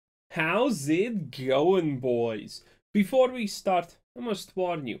How's it going, boys? Before we start, I must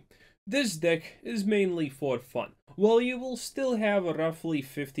warn you, this deck is mainly for fun. While you will still have a roughly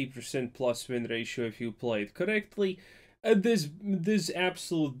 50% plus win ratio if you play it correctly, this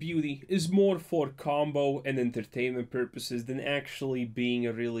absolute beauty is more for combo and entertainment purposes than actually being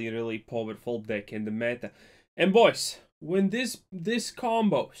a really powerful deck in the meta. And boys, when this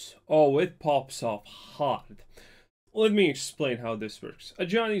combos, oh, it pops off hard. Let me explain how this works.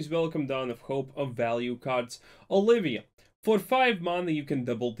 Ajani's Welcome Dawn of Hope of value cards. Oviya. For 5 mana you can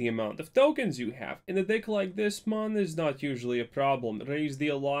double the amount of tokens you have. In a deck like this, mana is not usually a problem. Raise the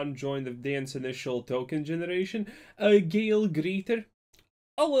Alarm, join the dance initial token generation. A Gala Greeter.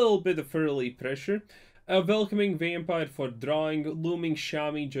 A little bit of early pressure. A Welcoming Vampire for drawing. Loaming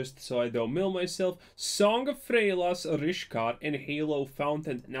Shaman just so I don't mill myself. Song of Freyalise, Rishkar, and Halo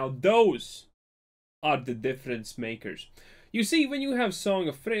Fountain. Now those are the difference makers. You see, when you have Song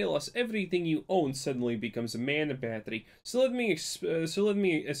of Freyalise, everything you own suddenly becomes a mana battery. So let me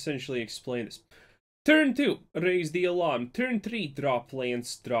essentially explain this. Turn 2, raise the alarm. Turn 3, drop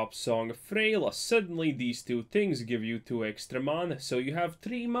lands, drop Song of Freyalise. Suddenly these two things give you 2 extra mana, so you have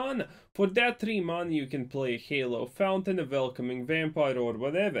 3 mana. For that 3 mana you can play a Halo Fountain, a Welcoming Vampire, or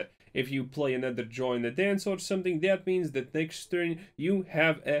whatever. If you play another Join the Dance or something, that means that next turn you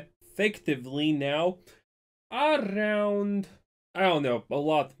have effectively now around, I don't know, a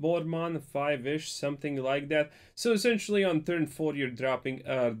lot more mana, 5-ish, something like that. So essentially on turn 4 you're dropping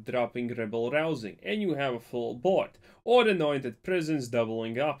Rabble Rousing, and you have a full board. Or Anointed Presence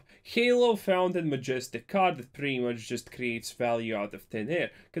doubling up. Halo Fountain, majestic card that pretty much just creates value out of thin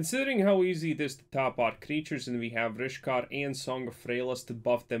air. Considering how easy it is to top our creatures, and we have Rishkar and Song of Freyalise to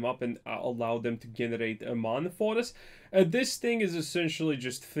buff them up and allow them to generate a mana for us, this thing is essentially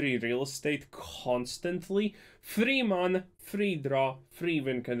just free real estate constantly. Free mana, free draw, free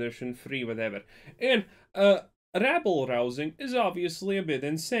win condition, free whatever. And Rabble Rousing is obviously a bit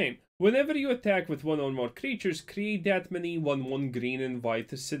insane. Whenever you attack with 1 or more creatures, create that many 1/1 green and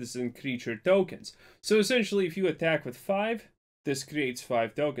white citizen creature tokens. So essentially if you attack with 5, this creates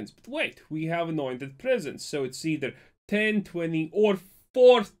 5 tokens. But wait, we have Anointed Presence, so it's either 10, 20, or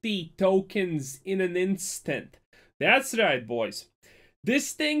 40 tokens in an instant. That's right, boys.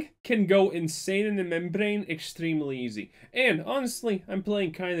 This thing can go insane in the membrane extremely easy. And honestly, I'm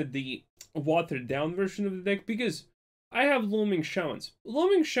playing kind of the watered down version of the deck because I have Loaming Shamans.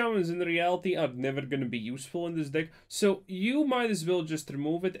 Loaming Shamans in reality are never going to be useful in this deck, so you might as well just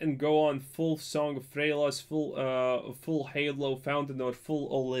remove it and go on full Song of Freyalise, full Halo Fountain, or full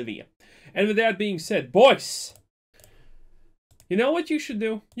Oviya. And with that being said, boys, you know what you should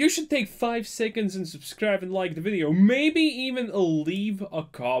do? You should take 5 seconds and subscribe and like the video. Maybe even leave a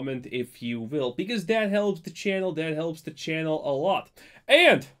comment if you will, because that helps the channel a lot.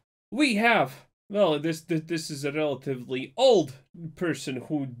 And we have, well, this is a relatively old person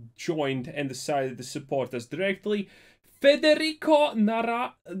who joined and decided to support us directly. Federico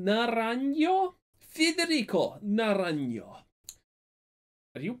Naranjo? Federico Naranjo.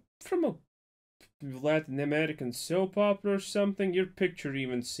 Are you from a Latin American soap opera or something? Your picture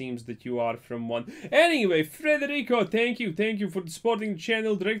even seems that you are from one. Anyway, Federico, thank you for supporting the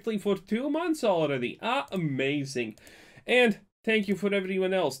channel directly for 2 months already. Amazing. And thank you for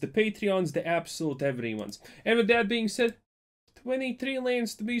everyone else, the Patreons, the absolute everyone's. And with that being said, 23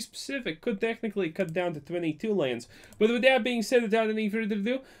 lands to be specific. Could technically cut down to 22 lands. But with that being said, without any further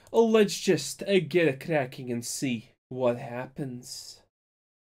ado, let's just get a cracking and see what happens.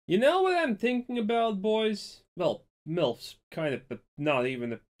 You know what I'm thinking about, boys? Well, MILFs, kind of, but not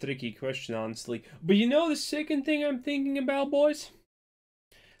even a tricky question, honestly. But you know the second thing I'm thinking about, boys?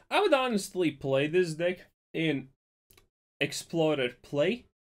 I would honestly play this deck in Explorer Play,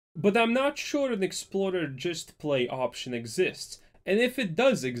 but I'm not sure an Explorer Just Play option exists. And if it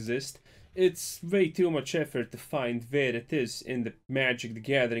does exist, it's way too much effort to find where it is in the Magic the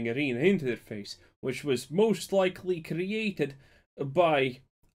Gathering Arena interface, which was most likely created by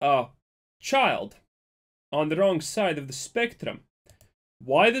a child on the wrong side of the spectrum.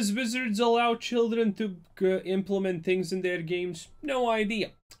 Why does Wizards allow children to implement things in their games? No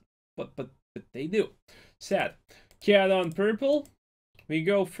idea. But they do. Sad. Cat on purple. We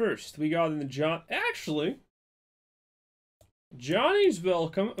go first. We got in the John. Actually, Johnny's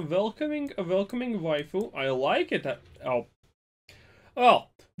welcoming waifu. I like it. Oh.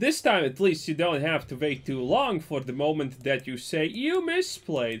 Well, this time at least you don't have to wait too long for the moment that you say you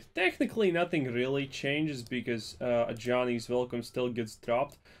misplayed. Technically nothing really changes because Johnny's welcome still gets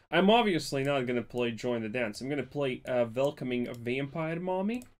dropped. I'm obviously not gonna play Join the Dance. I'm gonna play Welcoming Vampire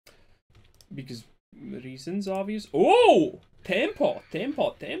Mommy. Because reasons obvious. Oh! Tempo,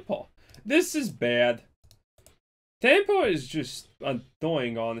 tempo, tempo. This is bad. Tempo is just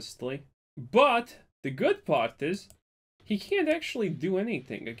annoying, honestly. But the good part is, he can't actually do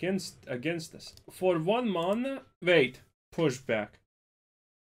anything against us. For 1 mana... Wait, pushback.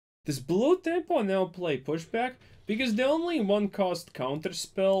 Does blue tempo now play pushback? Because the only 1-cost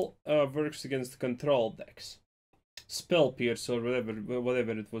counterspell works against control decks. Spell Pierce or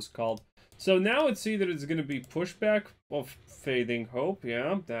whatever it was called. So now it's either it's gonna be pushback of Fading Hope.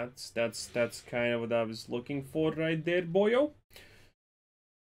 Yeah, that's kind of what I was looking for right there, boyo.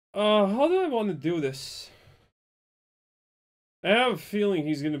 How do I want to do this? I have a feeling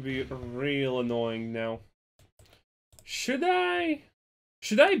he's gonna be real annoying now. Should I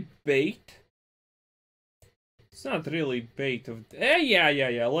bait? It's not really bait of...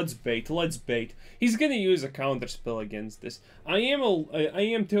 yeah, let's bait. He's gonna use a counterspell against this. I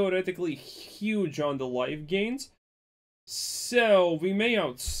am theoretically huge on the life gains, so we may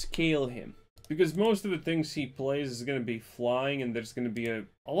outscale him. Because most of the things he plays is gonna be flying, and there's gonna be a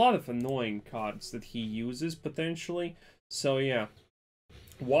lot of annoying cards that he uses, potentially. So yeah.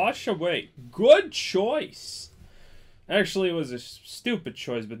 Wash away. Good choice! Actually, it was a stupid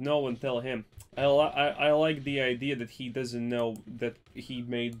choice, but no one tell him. I like the idea that he doesn't know that he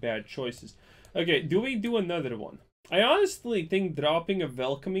made bad choices. Okay, do we do another one? I honestly think dropping a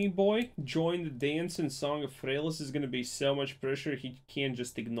Welcoming Boy, Join the Dance, and Song of Freyalise is gonna be so much pressure he can't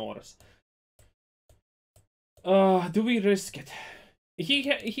just ignore us. Do we risk it?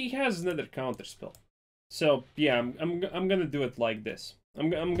 He has another counterspell. So, yeah, I'm gonna do it like this. I'm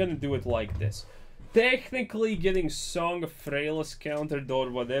gonna do it like this. Technically, getting Song of Freyalise countered or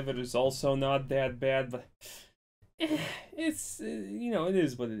whatever is also not that bad, but it's, you know, it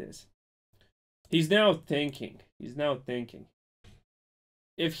is what it is. He's now thinking.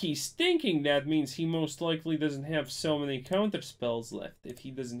 If he's thinking, that means he most likely doesn't have so many counterspells left. If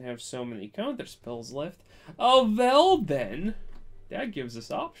he doesn't have so many counterspells left, oh, well then, that gives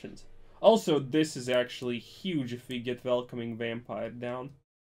us options. Also, this is actually huge if we get Welcoming Vampire down.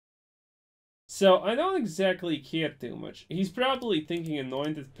 So, I don't exactly care too much. He's probably thinking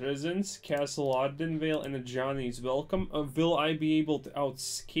Anointed Presence, Castle Ardenvale, and Ajani's Welcome. Will I be able to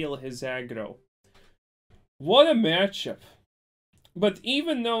outscale his aggro? What a matchup. But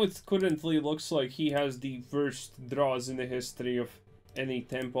even though it currently looks like he has the worst draws in the history of any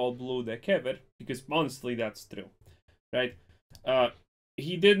Tempo Blue deck ever, because honestly that's true, right?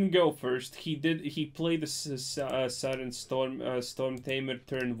 He didn't go first. He played the Siren Storm Tamer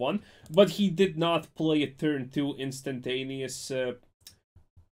turn 1, but he did not play a turn 2 instantaneous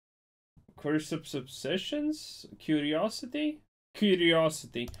Curse of Obsessions? Curiosity.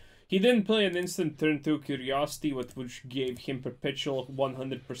 He didn't play an instant turn 2 Curiosity, which gave him perpetual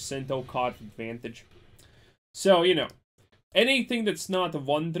 100% card advantage. So, you know, anything that's not a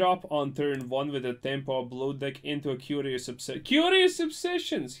 1-drop on turn 1 with a Tempo Blue deck into a Curious Obsession. Curious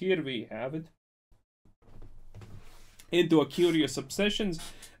Obsessions! Here we have it. Into a Curious Obsessions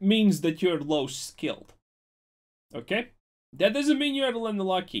means that you're low skilled. Okay? That doesn't mean you're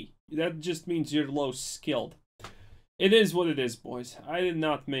unlucky. That just means you're low skilled. It is what it is, boys. I did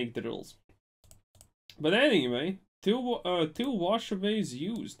not make the rules. But anyway, two washaways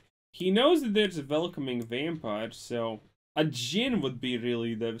used. He knows that there's a Welcoming Vampire, so a Djinn would be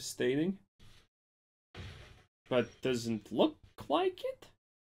really devastating. But doesn't look like it.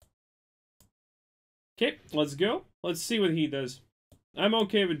 Okay, let's go. Let's see what he does. I'm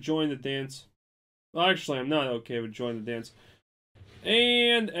okay with Join the Dance. Well, actually, I'm not okay with Join the Dance.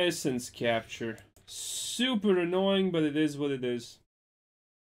 And Essence Capture. Super annoying, but it is what it is.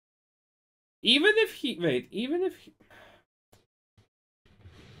 Even if he... Wait, even if he...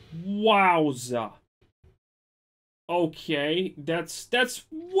 Wowza. Okay, that's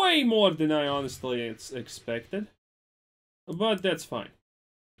way more than I honestly expected. But that's fine.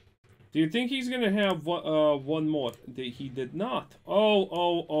 Do you think he's gonna have one more? He did not.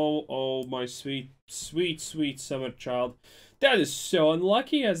 Oh, my sweet summer child. That is so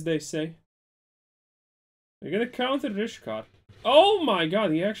unlucky, as they say. They're gonna counter Rishkar. Oh my god,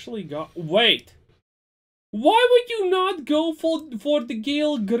 he actually got... Wait! Why would you not go for the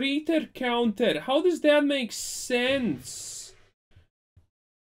Gala Greeter counter? How does that make sense?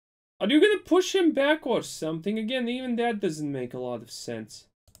 Are you gonna push him back or something? Again, even that doesn't make a lot of sense.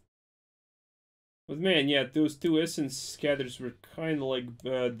 But man, yeah, those two Essence Scatters were kind of like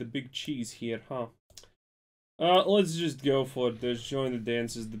the big cheese here, huh? Let's just go for this. Join the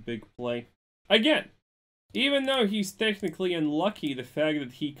Dance is the big play. Again, even though he's technically unlucky, the fact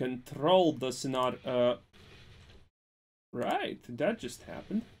that he controlled does not, Right, that just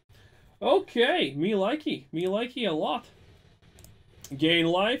happened. Okay, me likey a lot. Gain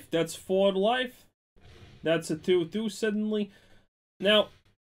life, that's 4 life. That's a 2/2 suddenly. Now,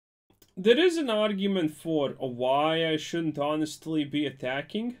 there is an argument for why I shouldn't honestly be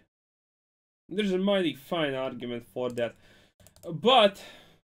attacking. There's a mighty fine argument for that. But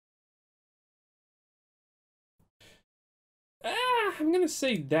I'm gonna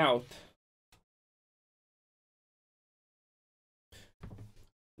say doubt.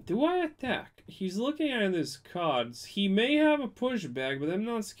 Do I attack? He's looking at his cards. He may have a pushback, but I'm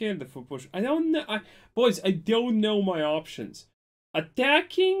not scared of a push. I don't know. Boys, I don't know my options.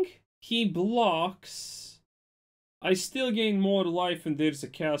 Attacking, he blocks. I still gain more life, and there's a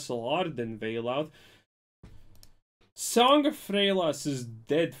Castle Ardenvale out. Song of Freyalise is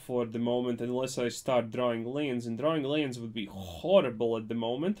dead for the moment unless I start drawing lands, and drawing lands would be horrible at the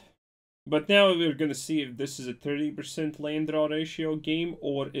moment. But now we're gonna see if this is a 30% land draw ratio game,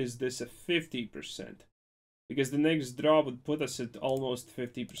 or is this a 50%? Because the next draw would put us at almost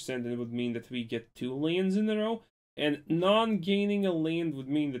 50%, and it would mean that we get 2 lands in a row. And non-gaining a land would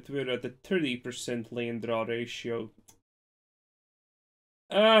mean that we're at a 30% land draw ratio.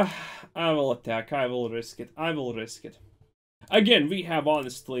 I will attack. I will risk it. I will risk it. Again, we have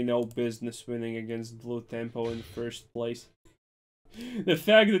honestly no business winning against Blue Tempo in the first place. The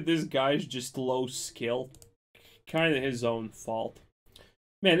fact that this guy's just low skill, kind of his own fault.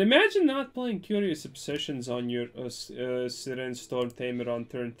 Man, imagine not playing Curious Obsessions on your Siren Storm Tamer on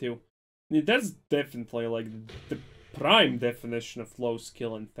turn 2. That's definitely like the prime definition of low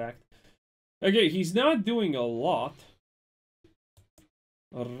skill, in fact. Okay, he's not doing a lot.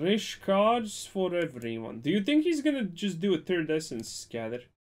 Rishkars for everyone. Do you think he's gonna just do a third essence scatter?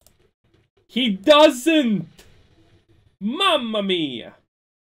 He doesn't! Mamma mia!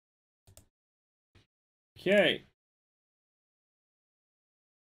 Okay.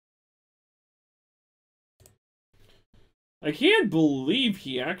 I can't believe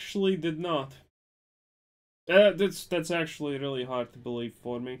he actually did not. That's actually really hard to believe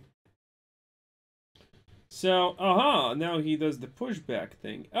for me. So, now he does the pushback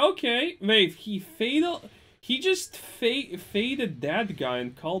thing. Okay, wait, he just faded that guy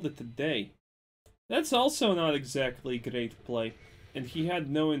and called it a day. That's also not exactly great play. And he had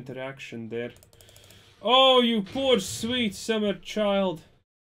no interaction there. Oh, you poor sweet summer child.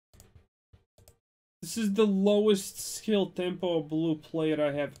 This is the lowest skill tempo blue player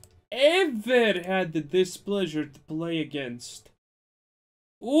I have ever had the displeasure to play against.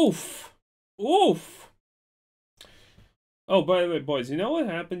 Oof. Oof. Oh, by the way, boys, you know what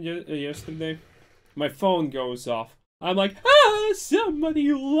happened yesterday? My phone goes off. I'm like,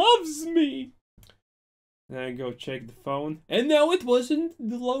 somebody loves me. And I go check the phone. And no, it wasn't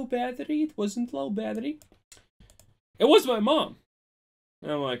the low battery. It wasn't low battery. It was my mom.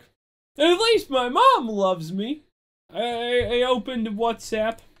 And I'm like, at least my mom loves me. I opened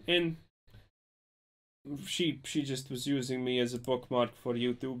WhatsApp and she just was using me as a bookmark for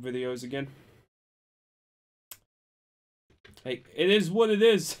YouTube videos again. Hey, it is what it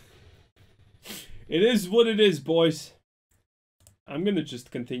is. It is what it is, boys. I'm gonna just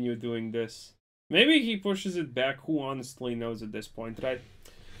continue doing this. Maybe he pushes it back. Who honestly knows at this point, right?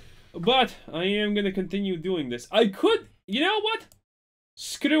 But I am gonna continue doing this. I could... You know what?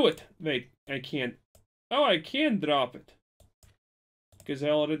 Screw it. Wait, I can't. Oh, I can drop it. Because I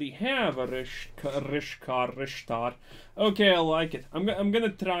already have a Rishkar. Okay, I like it. I'm gonna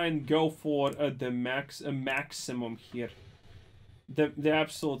try and go for the maximum here. The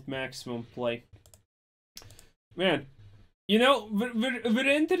absolute maximum play. Man, you know, we're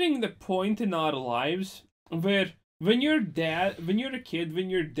entering the point in our lives where when you're a kid, when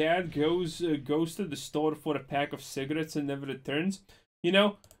your dad goes to the store for a pack of cigarettes and never returns, you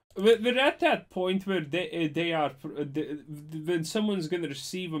know, we're at that point where when someone's gonna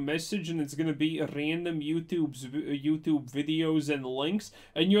receive a message and it's gonna be a random YouTube videos and links,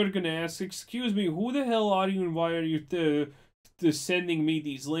 and you're gonna ask, "Excuse me, who the hell are you and why are you sending me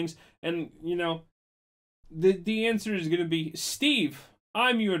these links?" And you know, the answer is gonna be, "Steve,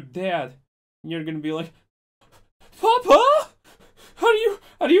 I'm your dad." And you're gonna be like, "Papa,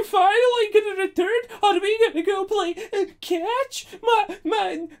 are you finally gonna return? Are we gonna go play catch?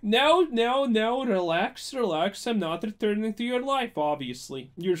 No, relax. I'm not returning to your life, obviously.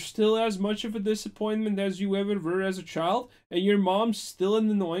 You're still as much of a disappointment as you ever were as a child, and your mom's still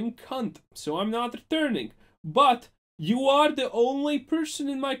an annoying cunt, so I'm not returning. But you are the only person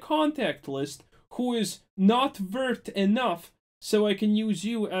in my contact list who is not vert enough so I can use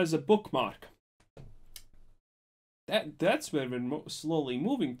you as a bookmark." That's where we're slowly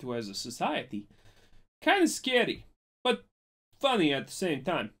moving to as a society. Kind of scary, but funny at the same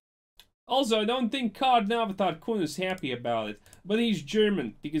time. Also, I don't think Card Avatar Kun is happy about it. But he's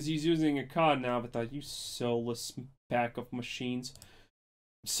German, because he's using a Card Avatar. You soulless pack of machines.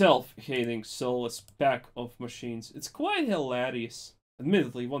 Self-hating, soulless pack of machines. It's quite hilarious.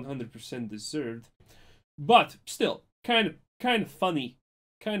 Admittedly, 100% deserved. But, still, kind of funny.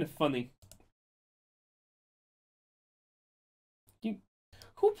 Kind of funny.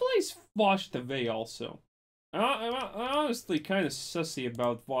 Who plays Washed Away also? I'm honestly kind of sussy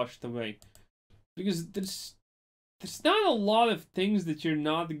about Washed Away. Because there's not a lot of things that you're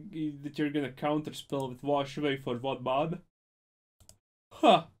gonna counterspell with Wash Away for what mod?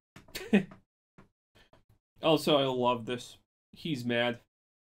 Huh. Also, I love this. He's mad.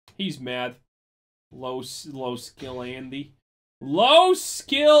 He's mad. Low skill Andy. Low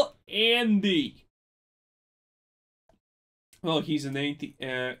skill Andy. Well, he's an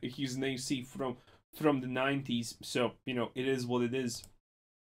AC from the 90s, so you know it is what it is.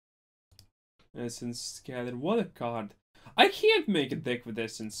 Essence Scattered. What a card. I can't make a deck with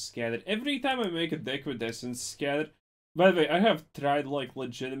Essence Scattered. Every time I make a deck with Essence Scattered... By the way, I have tried, like,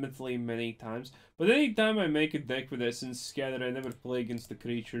 legitimately many times. But anytime I make a deck with Essence Scattered, I never play against the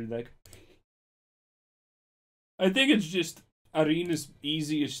creature deck. I think it's just Arena's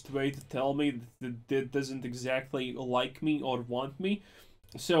easiest way to tell me that it doesn't exactly like me or want me.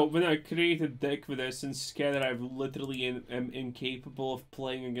 So, when I create a deck with Essence Scattered, I literally am incapable of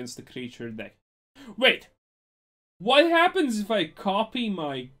playing against the creature deck. Wait! What happens if I copy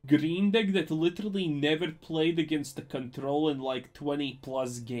my green deck that literally never played against the control in like 20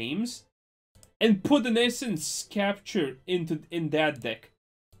 plus games and put an Essence Capture in that deck?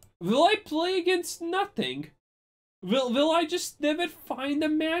 Will I play against nothing? Will I just never find a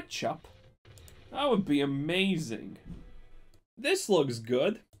matchup? That would be amazing. This looks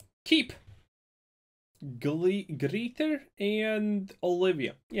good. Keep. Greeter and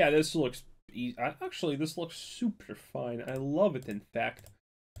Oviya. Yeah, this looks... Actually, this looks super fine. I love it, in fact.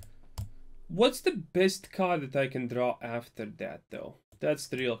 What's the best card that I can draw after that, though? That's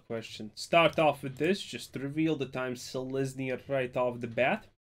the real question. Start off with this. Just reveal the time Selesnya right off the bat.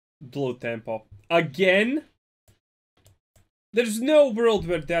 Blue Tempo. Again? There's no world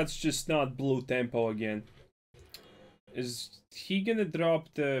where that's just not Blue Tempo again. Is he gonna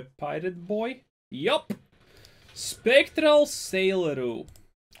drop the Pirate Boy? Yup! Spectral Sailor.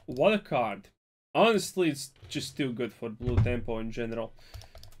 What a card. Honestly, it's just too good for Blue Tempo in general.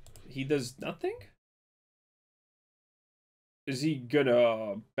 He does nothing? Is he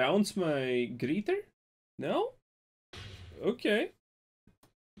gonna bounce my Greeter? No? Okay.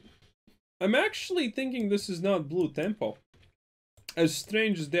 I'm actually thinking this is not Blue Tempo. As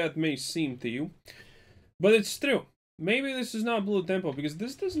strange as that may seem to you. But it's true. Maybe this is not Blue Tempo, because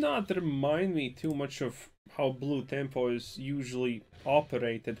this does not remind me too much of how Blue Tempo is usually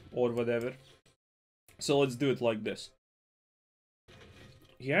operated, or whatever. So let's do it like this.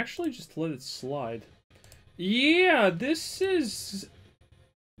 He actually just let it slide. Yeah, this is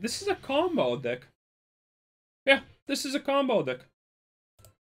a combo deck. Yeah, this is a combo deck.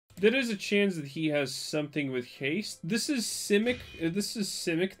 There is a chance that he has something with haste. This is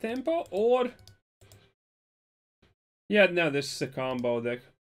Simic Tempo, or... Yeah, no, this is a combo deck.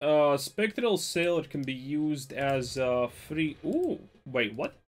 Spectral Sailor can be used as free... Ooh, wait,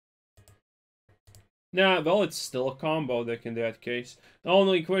 what? Nah, well, it's still a combo deck in that case. The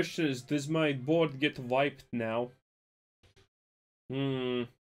only question is, does my board get wiped now? No?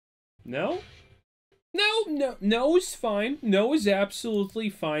 No is fine. No is absolutely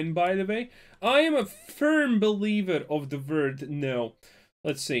fine, by the way. I am a firm believer of the word no.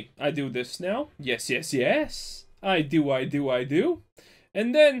 Let's see. I do this now. Yes, yes, yes. I do.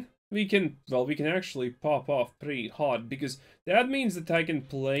 And then we can actually pop off pretty hard, because that means that I can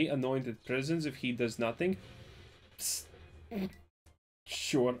play Anointed Presence if he does nothing. Psst.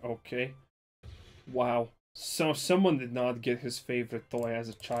 Sure, okay. Wow. So someone did not get his favorite toy as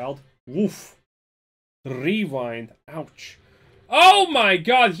a child. Woof. Rewind. Ouch. Oh my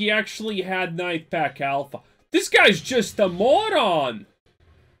god, he actually had Night Pack Alpha. This guy's just a moron!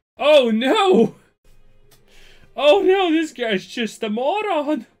 Oh no! Oh no, this guy's just a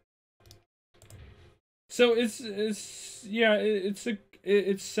moron! So it's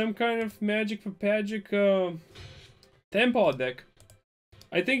some kind of Magic for Pagic Tempo deck.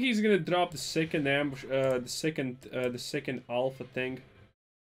 I think he's gonna drop the second ambush, the second alpha thing.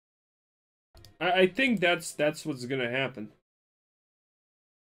 I think that's what's gonna happen.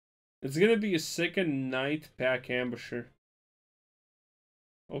 It's gonna be a second Night Pack Ambusher.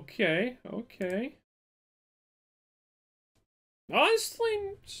 Okay.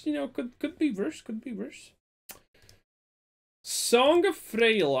 Honestly, you know, could be worse, Song of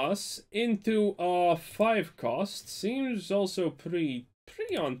Freyalise into 5 cost seems also pretty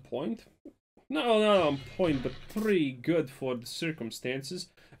on point. No, not on point, but pretty good for the circumstances.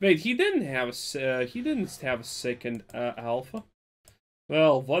 Wait, he didn't have a second alpha.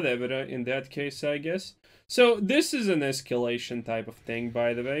 Well, whatever. In that case, I guess. So this is an escalation type of thing,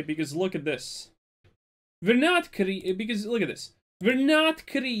 by the way, because look at this. We're not look at this. We're not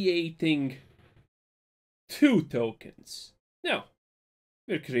creating 2 tokens. No,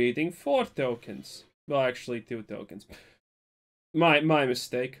 we're creating 4 tokens. Well, actually 2 tokens. My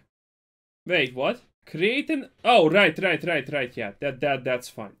mistake. Wait, what? Creating? Oh, right. Yeah, that's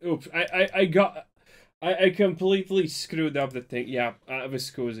fine. Oops, I completely screwed up the thing. Yeah,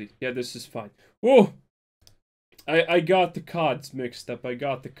 viscosity. Yeah, this is fine. Oh, I got the cards mixed up.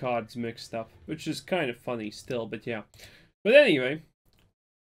 Which is kind of funny still, but yeah. But anyway,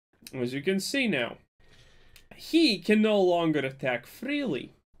 as you can see now, he can no longer attack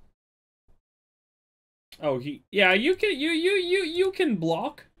freely. Oh, yeah, you can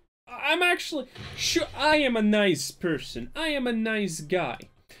block. I'm actually sure I am a nice person. I am a nice guy.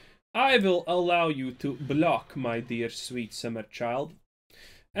 I will allow you to block, my dear sweet summer child.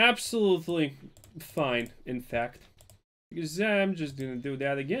 Absolutely fine, in fact. Because I'm just gonna do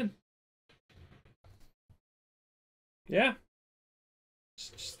that again. Yeah.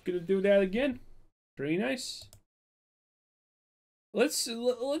 Just gonna do that again. Pretty nice. Let's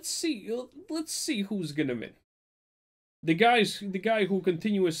see who's gonna win. The guy who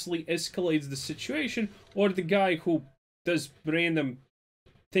continuously escalates the situation, or the guy who does random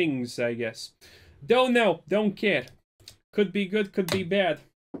things, I guess. Don't know, don't care. Could be good, could be bad.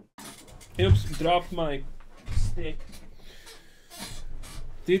 Oops, dropped my stick.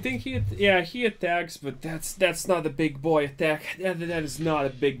 Do you think he attacks, but that's not a big boy attack. That is not a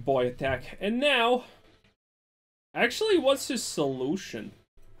big boy attack. And now, actually, what's his solution?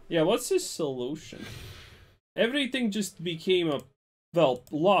 Yeah, what's his solution? Everything just became a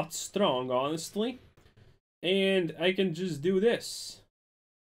lot strong, honestly. And I can just do this.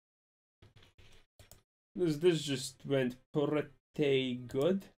 This just went pretty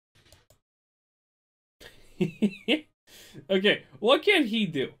good. Okay, what can he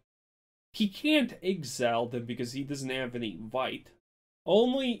do? He can't exile them because he doesn't have any white.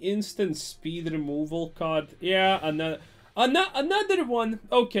 Only instant speed removal card. Yeah, another one.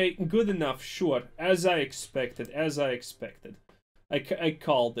 Okay, good enough. Sure, as I expected. I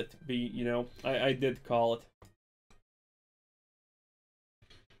called it. I did call it.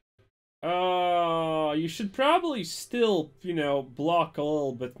 You should probably still, block a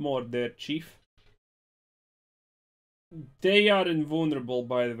little bit more there, Chief. They are invulnerable,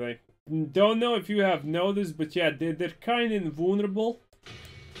 by the way. Don't know if you have noticed, but yeah, they're kind of invulnerable.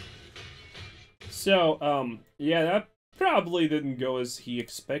 So, yeah, that probably didn't go as he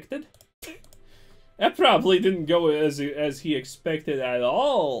expected. That probably didn't go as he expected at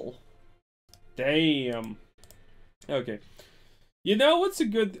all. Damn. Okay. You know what's a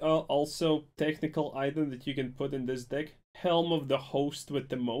good, also, technical item that you can put in this deck? Helm of the Host with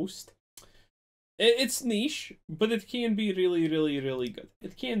the most. It's niche, but it can be really, really, really good.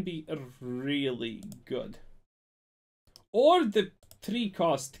 It can be really good. Or the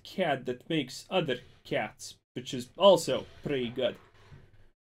 3-cost cat that makes other cats, which is also pretty good.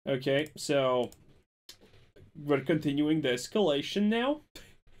 Okay, so we're continuing the escalation now.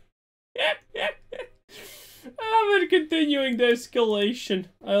 We're continuing the escalation.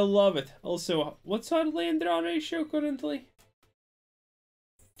 I love it. Also, what's our land draw ratio currently?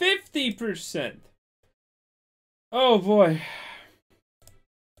 50%. Oh boy.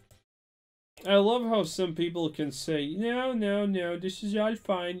 I love how some people can say, no, this is all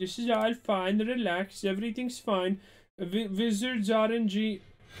fine, relax, everything's fine. Wizards RNG.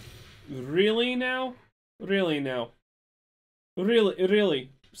 Really now? Really?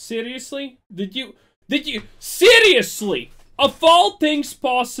 Seriously? Did you, seriously? Of all things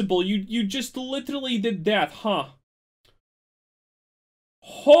possible, you just literally did that, huh?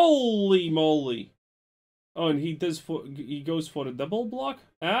 Holy moly. Oh, and he goes for a double block?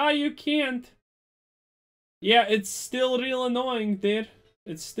 Ah, you can't. Yeah, it's still real annoying, dude.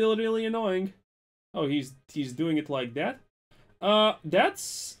 It's still really annoying. Oh, he's doing it like that?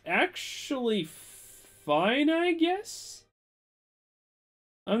 That's actually fine, I guess?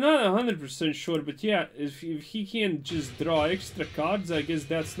 I'm not 100% sure, but yeah, if he can just draw extra cards, I guess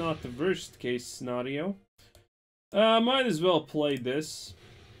that's not the worst case scenario. Might as well play this.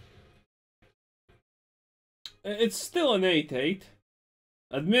 It's still an 8/8.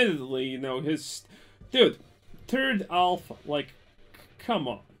 Admittedly, his... Dude, 3rd alpha, like, come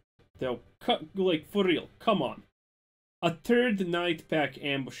on. Though, like, for real, come on. a third Night Pack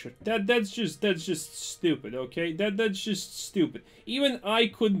Ambusher. That's just stupid, okay? That's just stupid. Even I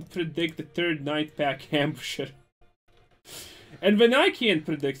couldn't predict the third Night Pack Ambusher. And when I can't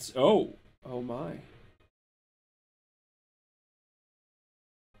predict... Oh my.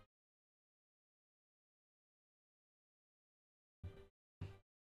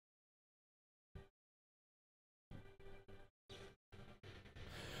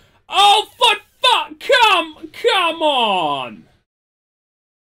 Oh, for fuck! Come on!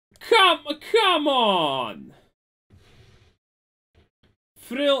 Come on!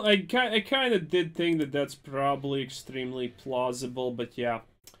 Frill, I kind of did think that that's probably extremely plausible, but yeah.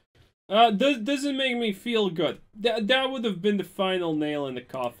 Doesn't make me feel good. That would have been the final nail in the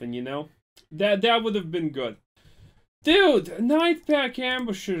coffin, you know? That would have been good. Dude, Night Pack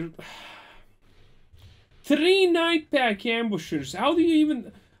Ambusher... 3 Night Pack Ambushers. How do you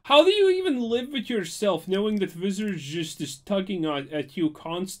even live with yourself knowing that Wizards just is tugging at you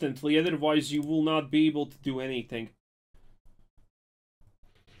constantly, otherwise you will not be able to do anything?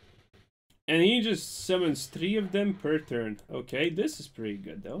 And he just summons 3 of them per turn. Okay, this is pretty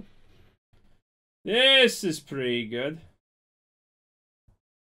good though. This is pretty good.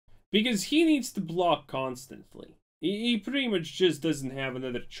 Because he needs to block constantly. He pretty much just doesn't have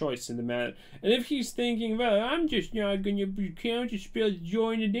another choice in the matter. And if he's thinking, well, I'm just not gonna counter spell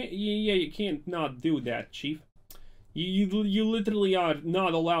join it. Yeah, you can't not do that, Chief. You literally are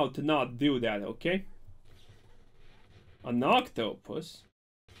not allowed to not do that, okay? An octopus?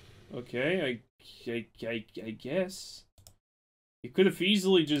 Okay, I guess. You could have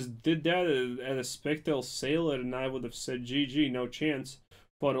easily just did that at a Spectral Sailor and I would have said GG, no chance.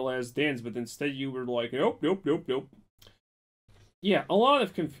 For the Last Dance, but instead you were like, nope. Yeah, a lot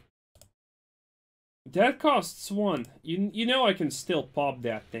of that costs 1. You know I can still pop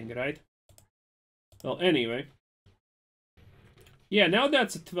that thing, right? Well, anyway. Yeah, now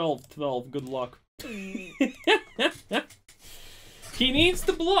that's a 12-12. Good luck. He needs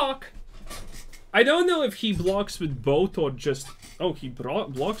to block. I don't know if he blocks with both or just... Oh, he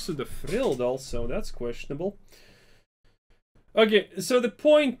blocks with the Frilled also. That's questionable. Okay, so the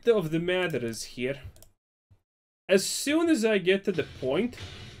point of the matter is here. As soon as I get to the point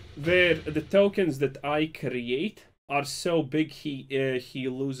where the tokens that I create are so big he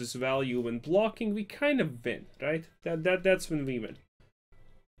loses value when blocking, we kind of win, right? That's when we win.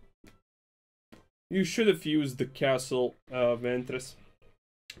 You should have used the Castle Ventress.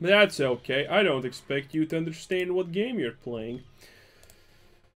 But that's okay. I don't expect you to understand what game you're playing.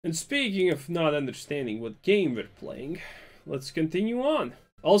 And speaking of not understanding what game we're playing... Let's continue on.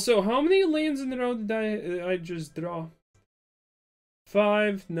 Also, how many lands in a row did I just draw?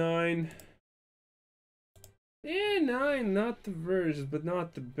 5, 9. Yeah, 9. Not the worst, but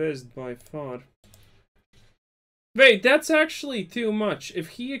not the best by far. Wait, that's actually too much. If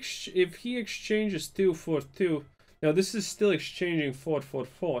he exchanges 2 for 2, now this is still exchanging 4 for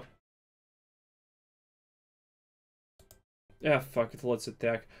 4. Ah, fuck it, let's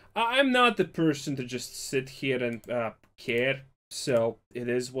attack. I'm not the person to just sit here and care, so it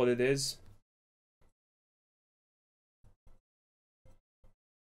is what it is.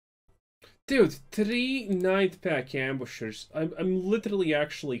 Dude, 3 Night Pack Ambushers. I'm literally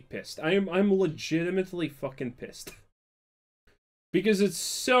actually pissed. I'm legitimately fucking pissed. Because it's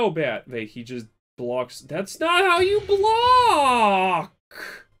so bad. Wait, he just blocks. That's not how you block!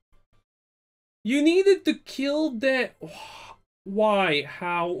 You needed to kill that... Why?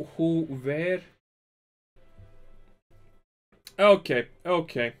 How? Who? Where? Okay.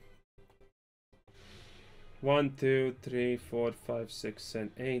 1, 2, 3, 4, 5, 6,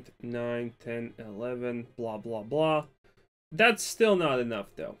 7, 8, 9, 10, 11, blah, blah, blah. That's still not enough,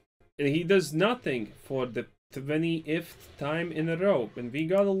 though. And he does nothing for the 20th time in a row. And we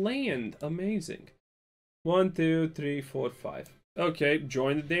got a land. Amazing. 1, 2, 3, 4, 5. Okay,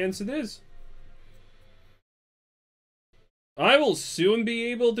 join the dance it is. I will soon be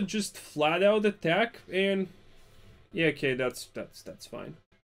able to just flat out attack and... Yeah, okay, that's fine.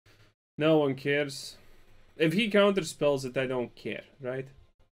 No one cares. If he counterspells it, I don't care, right?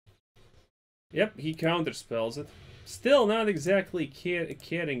 Yep, he counterspells it. Still not exactly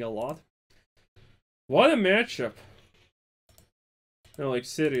caring a lot. What a matchup. No, like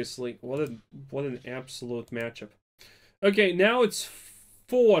seriously, what an absolute matchup. Okay, now it's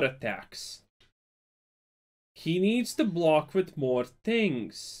 4 attacks. He needs to block with more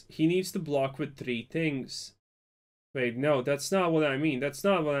things. He needs to block with 3 things. Wait, no, that's not what I mean. That's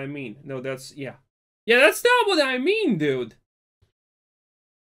not what I mean. No, that's... Yeah. Yeah, that's not what I mean, dude.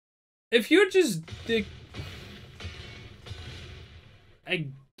 If you're just... I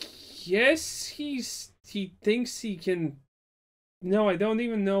guess he thinks he can... No, I don't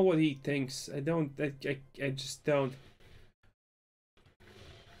even know what he thinks. I just don't.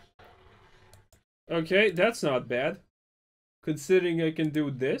 Okay, that's not bad. Considering I can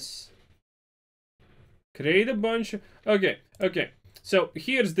do this. Create a bunch of... Okay. So,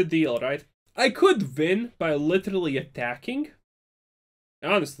 here's the deal, right? I could win by literally attacking. I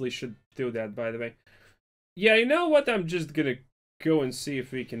honestly should do that, by the way. Yeah, you know what? I'm just gonna go and see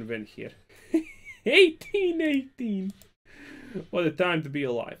if we can win here. 18-18. What a time to be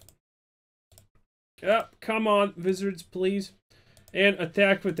alive. Come on, wizards, please. And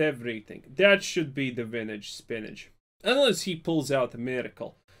attack with everything. That should be the spinach. Unless he pulls out a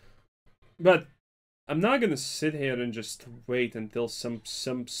miracle. But I'm not gonna sit here and just wait until some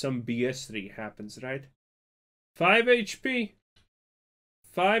BS3 happens, right? 5 HP.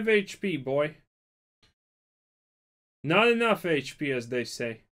 5 HP, boy. Not enough HP, as they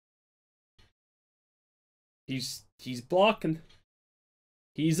say. He's blocking.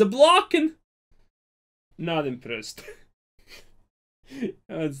 He's a blocking. Not impressed.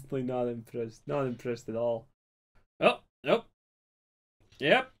 Honestly, not impressed. Not impressed at all. Oh.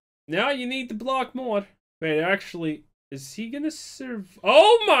 Yep. Now you need to block more. Wait, actually, is he gonna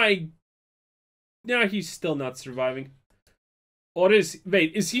Oh my! No, he's still not surviving. Or is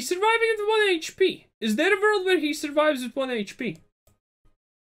he surviving with 1 HP? Is there a world where he survives with 1 HP?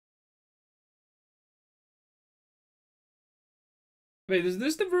 Wait, is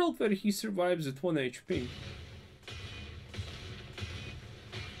this the world where he survives with 1 HP?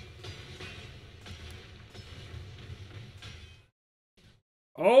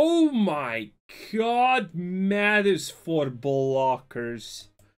 Oh my god, mad is for blockers.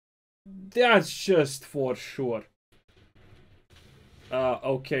 That's just for sure.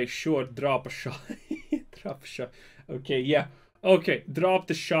 Okay, sure, drop a shot. Drop a shot. Okay, yeah. Okay, drop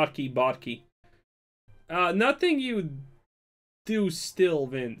the Sharky Barky. Nothing you do still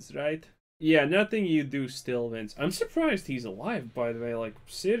wins, right? Yeah, nothing you do still wins. I'm surprised he's alive, by the way, like,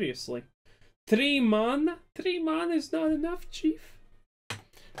 seriously. 3 mana? 3 mana is not enough, chief?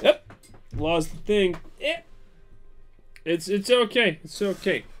 Yep, lost the thing. It's okay, it's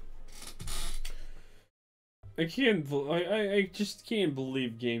okay. I just can't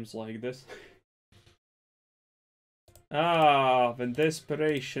believe games like this. When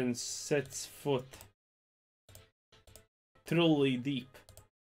desperation sets foot. Truly deep.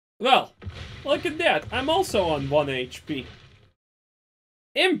 Well, look at that. I'm also on 1 HP.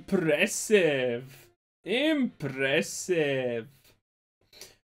 Impressive. Impressive.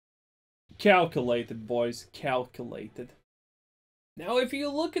 Calculated, boys. Calculated. Now, if you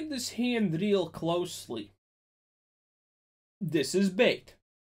look at this hand real closely, this is bait.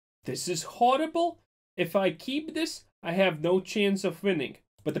 This is horrible. If I keep this, I have no chance of winning.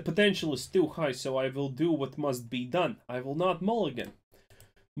 But the potential is too high, so I will do what must be done. I will not mulligan.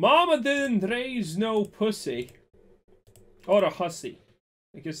 Mama didn't raise no pussy. Or a hussy.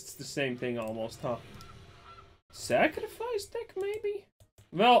 I guess it's the same thing almost, huh? Sacrifice deck, maybe?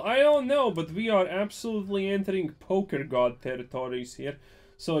 Well, I don't know, but we are absolutely entering poker god territories here.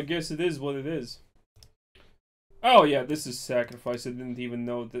 So I guess it is what it is. Oh yeah, this is sacrifice. I didn't even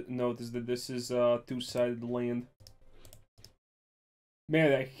notice that this is two-sided land.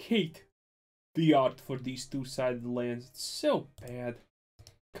 Man, I hate the art for these two-sided lands. It's so bad.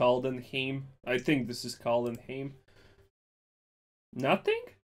 Caldenheim. I think this is Caldenheim. Nothing?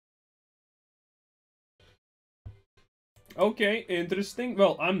 Okay, interesting.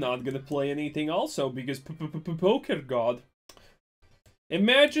 Well, I'm not gonna play anything also, because Poker God.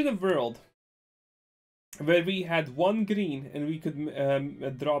 Imagine a world where we had 1 green and we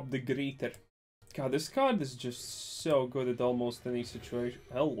could drop the Greeter. God, this card is just so good at almost any situation.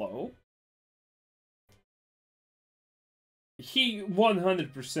 Hello? He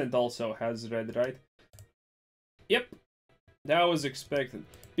 100% also has red, right? Yep. That was expected.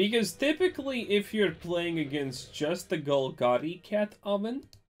 Because typically, if you're playing against just the Golgari Cat Oven,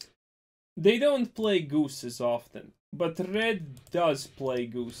 they don't play gooses often. But red does play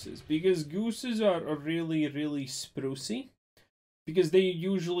gooses. Because gooses are really, really sprucey. Because they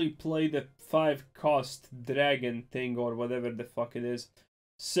usually play the 5-cost dragon thing or whatever the fuck it is.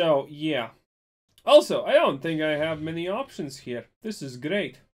 So, yeah. Also, I don't think I have many options here. This is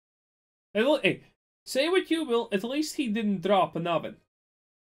great. Hey, say what you will, at least he didn't drop an oven.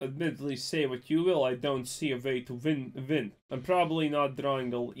 Admittedly, say what you will, I don't see a way to win. I'm probably not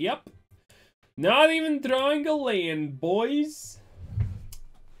drawing a... Yep. Not even drawing a land, boys.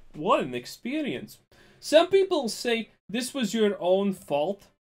 What an experience. Some people say this was your own fault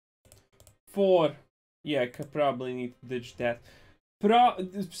for... Yeah, I could probably need to ditch that.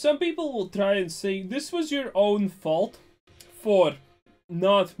 some people will try and say this was your own fault for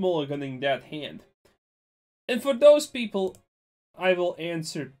not mulliganing that hand. And for those people, I will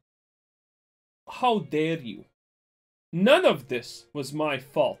answer, how dare you? None of this was my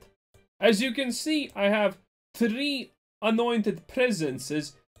fault. As you can see, I have 3 anointed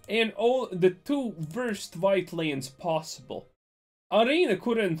presences and all the 2 worst white lands possible. Arena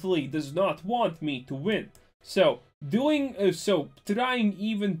currently does not want me to win, so trying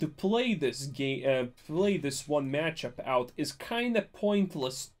even to play this game, play this one matchup out is kind of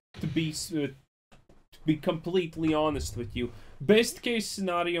pointless. To be completely honest with you, best case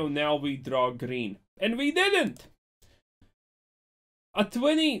scenario, now we draw green, and we didn't. A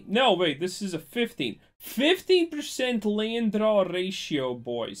 20, no wait, this is a 15% land draw ratio,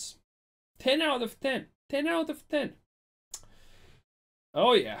 boys. 10 out of 10. 10 out of 10.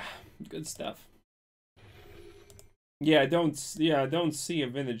 Oh yeah, good stuff. Yeah, I don't see a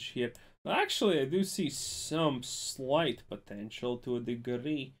vintage here. Actually, I do see some slight potential to a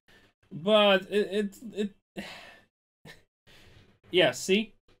degree. But it yeah,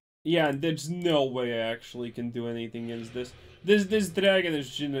 see? Yeah, there's no way I actually can do anything against this. This dragon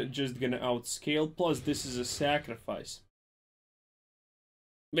is just gonna outscale, plus this is a sacrifice.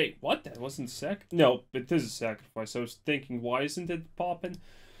 Wait, what? That wasn't No, it is a sacrifice. I was thinking, why isn't it popping?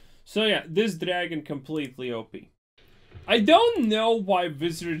 So yeah, this dragon completely OP. I don't know why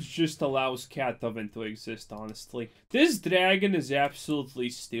Wizards just allows Cat Oven to exist, honestly. This dragon is absolutely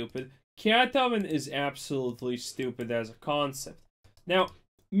stupid. Cat Oven is absolutely stupid as a concept. Now,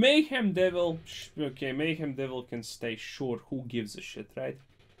 Mayhem Devil, okay, Mayhem Devil can stay, sure, who gives a shit, right?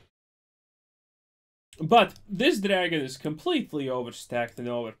 But this dragon is completely overstacked and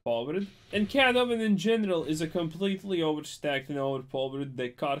overpowered, and Cat Oven in general is a completely overstacked and overpowered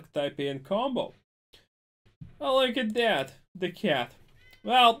deck archetype and combo. Oh, look at that, the cat.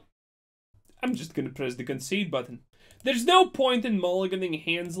 Well, I'm just gonna press the concede button. There's no point in mulliganing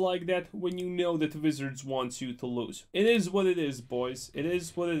hands like that when you know that Wizards wants you to lose. It is what it is, boys. It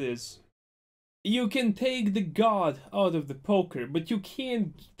is what it is. You can take the god out of the poker, but you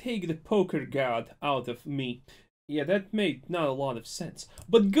can't take the poker god out of me. Yeah, that made not a lot of sense.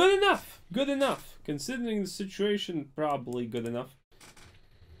 But good enough! Good enough. Considering the situation, probably good enough.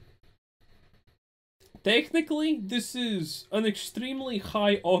 Technically, this is an extremely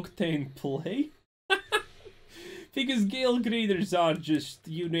high-octane play. Because Gala Greeters are just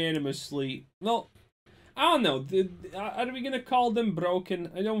unanimously... Well, I don't know. Are we gonna call them broken?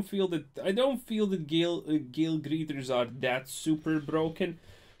 I don't feel that Gala Greeters are that super broken.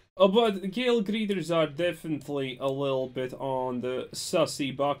 But Gala Greeters are definitely a little bit on the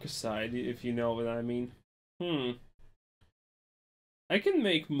sussy buck side, if you know what I mean. I can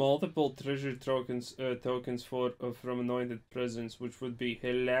make multiple treasure tokens from Anointed Presence, which would be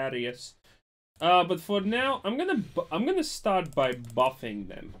hilarious. But for now, I'm gonna start by buffing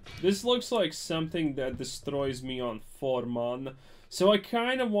them. This looks like something that destroys me on 4 mana, so I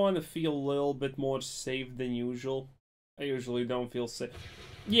kind of want to feel a little bit more safe than usual. I usually don't feel safe.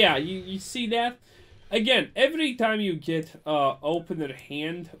 Yeah, you see that? Again, every time you get opener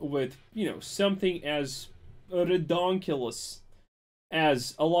hand with, you know, something as redonkulous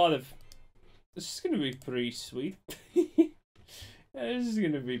as a lot of... This is gonna be pretty sweet. This is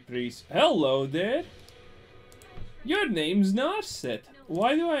gonna be pretty... Hello there! Your name's Narset.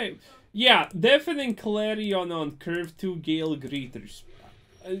 Why do I... Yeah, deafening Clarion on Curve 2 Gala Greeters.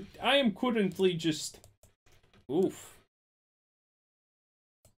 I am currently just... Oof.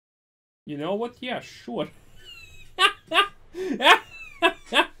 You know what? Yeah, sure.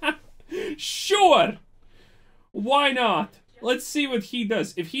 Sure! Why not? Let's see what he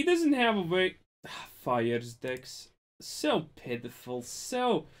does. If he doesn't have a way... Fires decks. So pitiful.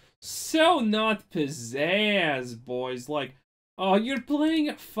 So not pizzazz, boys. Like, oh, you're playing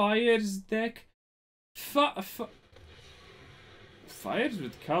a Fires deck? Fires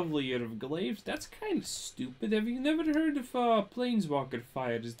with Cavalier of Glaives? That's kind of stupid. Have you never heard of Planeswalker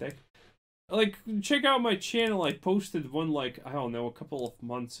Fires deck? Like, check out my channel. I posted one, like, I don't know, a couple of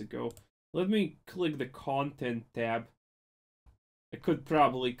months ago. Let me click the content tab. I could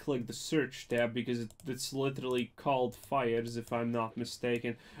probably click the search tab because it's literally called Fires, if I'm not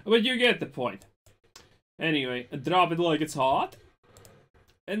mistaken. But you get the point. Anyway, drop it like it's hot.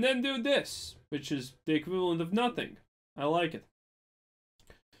 And then do this, which is the equivalent of nothing. I like it.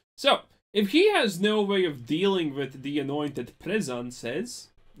 So, if he has no way of dealing with the Anointed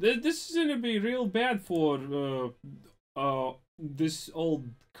Presences, this is gonna be real bad for this old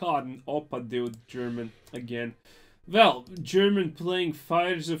cotton oppa dude German again. Well, German playing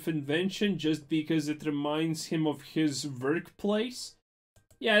Fires of Invention just because it reminds him of his workplace?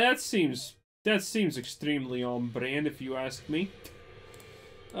 Yeah, that seems extremely on brand if you ask me.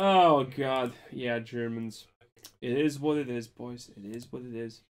 Oh god, yeah, Germans. It is what it is, boys. It is what it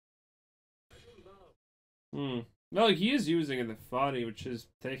is. Well, he is using a Nefari, which is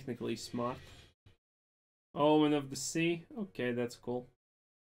technically smart. Omen of the Sea. Okay, that's cool.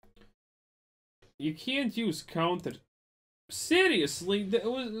 You can't use counter. Seriously?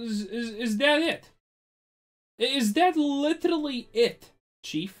 Is that it? Is that literally it,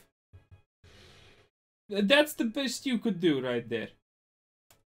 Chief? That's the best you could do right there.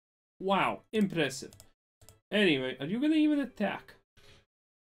 Wow, impressive. Anyway, are you gonna even attack?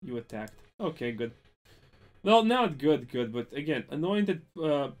 You attacked. Okay, good. Well, not good, but again, anointed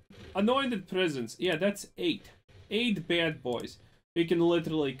presence. Yeah, that's 8. 8 bad boys. We can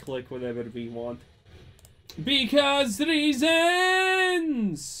literally click whatever we want. Because reasons!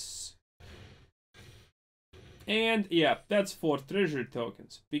 And yeah, that's 4 treasure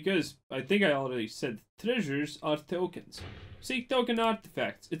tokens. Because I think I already said treasures are tokens. See, token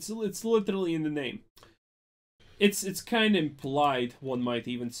artifacts. It's literally in the name. It's kind of implied, one might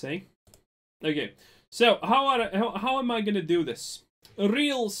even say. Okay, so how am I gonna do this?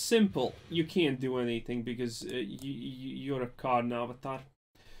 Real simple. You can't do anything because you're a card avatar.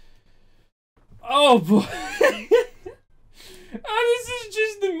 Oh boy! This is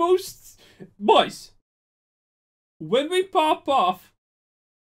just the most... Boys! When we pop off,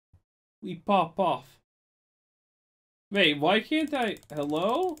 we pop off. Wait, why can't I...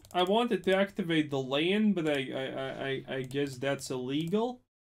 Hello? I wanted to activate the land, but I guess that's illegal.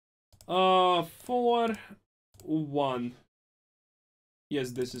 4-1.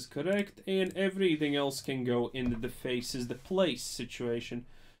 Yes, this is correct. And everything else can go into the faces the place situation.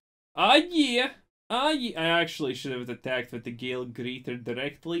 Yeah. I actually should have attacked with the Gala Greeter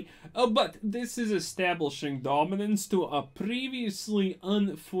directly. But this is establishing dominance to a previously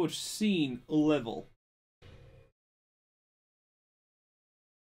unforeseen level.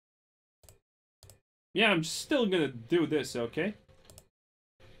 Yeah, I'm still gonna do this, okay?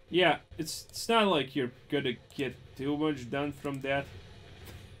 Yeah, it's not like you're gonna get too much done from that.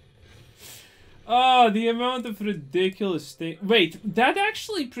 Oh, the amount of ridiculous thing. Wait, that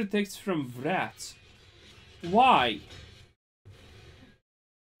actually protects from rats. Why?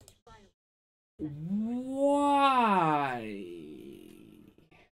 Why?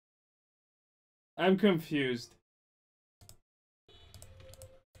 I'm confused.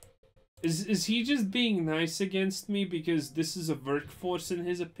 Is he just being nice against me because this is a workforce in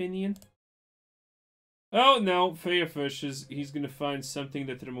his opinion? Oh no, Firefishes. He's gonna find something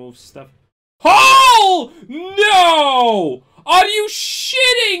that removes stuff. Oh no! Are you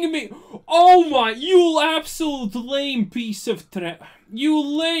shitting me? Oh my, you absolute lame piece of trash. You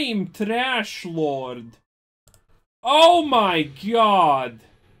lame trash lord. Oh my god.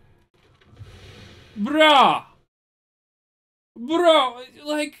 Bruh. Bro,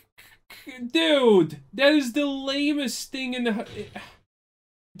 like... Dude, that is the lamest thing in the...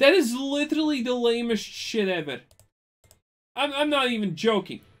 That is literally the lamest shit ever. I'm not even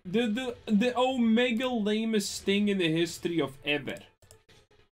joking. The omega lamest thing in the history of ever.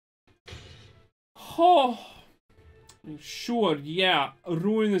 Oh. Sure, yeah.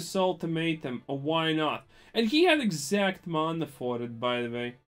 Ruinous Ultimatum. Why not? And he had exact mana for it, by the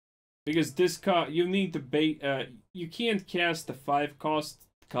way. Because this card, you need to bait... you can't cast a 5-cost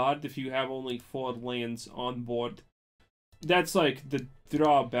card if you have only 4 lands on board. That's like the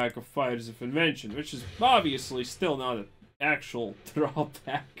drawback of Fires of Invention, which is obviously still not an actual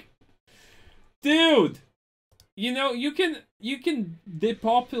drawback. Dude! You know, you can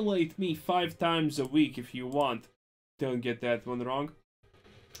depopulate me 5 times a week if you want. Don't get that one wrong.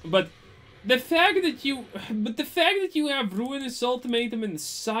 But the fact that you have Ruinous Ultimatum in the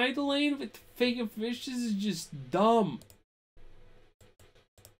side lane with Fake Fishes is just dumb.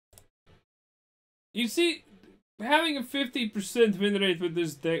 You see, having a 50% win rate with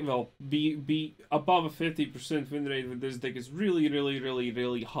this deck, well, be above a 50% win rate with this deck is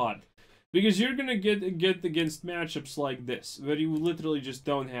really hard. Because you're gonna get against matchups like this, where you literally just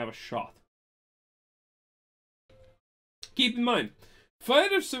don't have a shot. Keep in mind,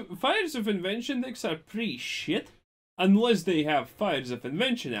 Fires of Invention decks are pretty shit, unless they have Fires of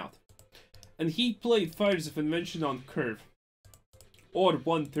Invention out. And he played Fires of Invention on curve. Or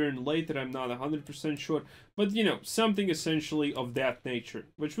 1 turn later, I'm not 100% sure. But, you know, something essentially of that nature.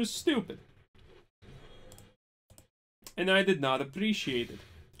 Which was stupid. And I did not appreciate it.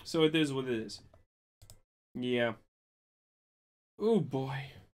 So it is what it is. Yeah. Oh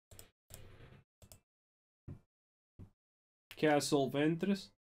boy. Castle Ventress.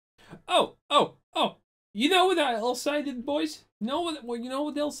 Oh! You know what else I did, boys? You know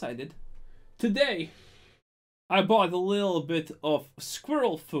what else I did? Today, I bought a little bit of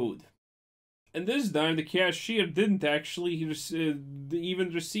squirrel food. And this time, the cashier didn't actually even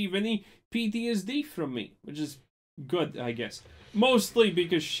receive any PTSD from me, which is good, I guess. Mostly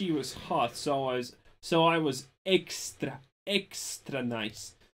because she was hot, so I was extra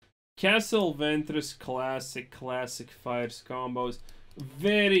nice. Castle Ventress, classic fires combos.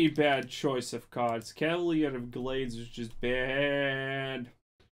 Very bad choice of cards. Cavalier of Glades was just bad.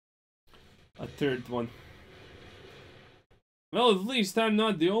 A third one. Well, at least I'm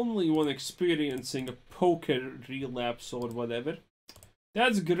not the only one experiencing a poker relapse or whatever.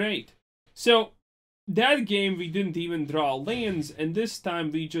 That's great. So, that game we didn't even draw lands, and this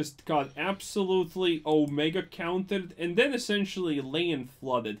time we just got absolutely Omega countered, and then essentially land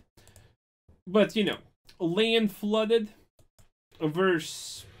flooded. But, you know, land flooded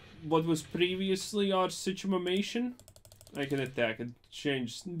versus what was previously our situation. I can attack and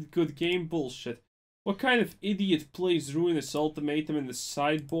change. Good game, bullshit. What kind of idiot plays Ruinous Ultimatum in the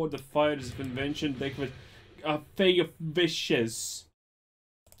sideboard of Fires of Invention deck with a Fey of Wishes?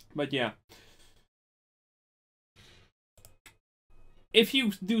 But yeah. If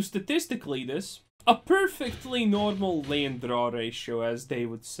you do statistically this, a perfectly normal land draw ratio, as they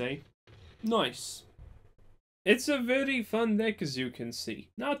would say. Nice. It's a very fun deck, as you can see.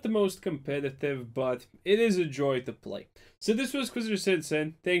 Not the most competitive, but it is a joy to play. So this was Quizzer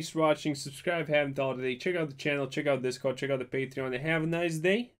Citizen. Thanks for watching. Subscribe if you haven't already. Check out the channel, check out Discord, check out the Patreon, and have a nice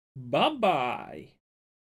day. Bye-bye.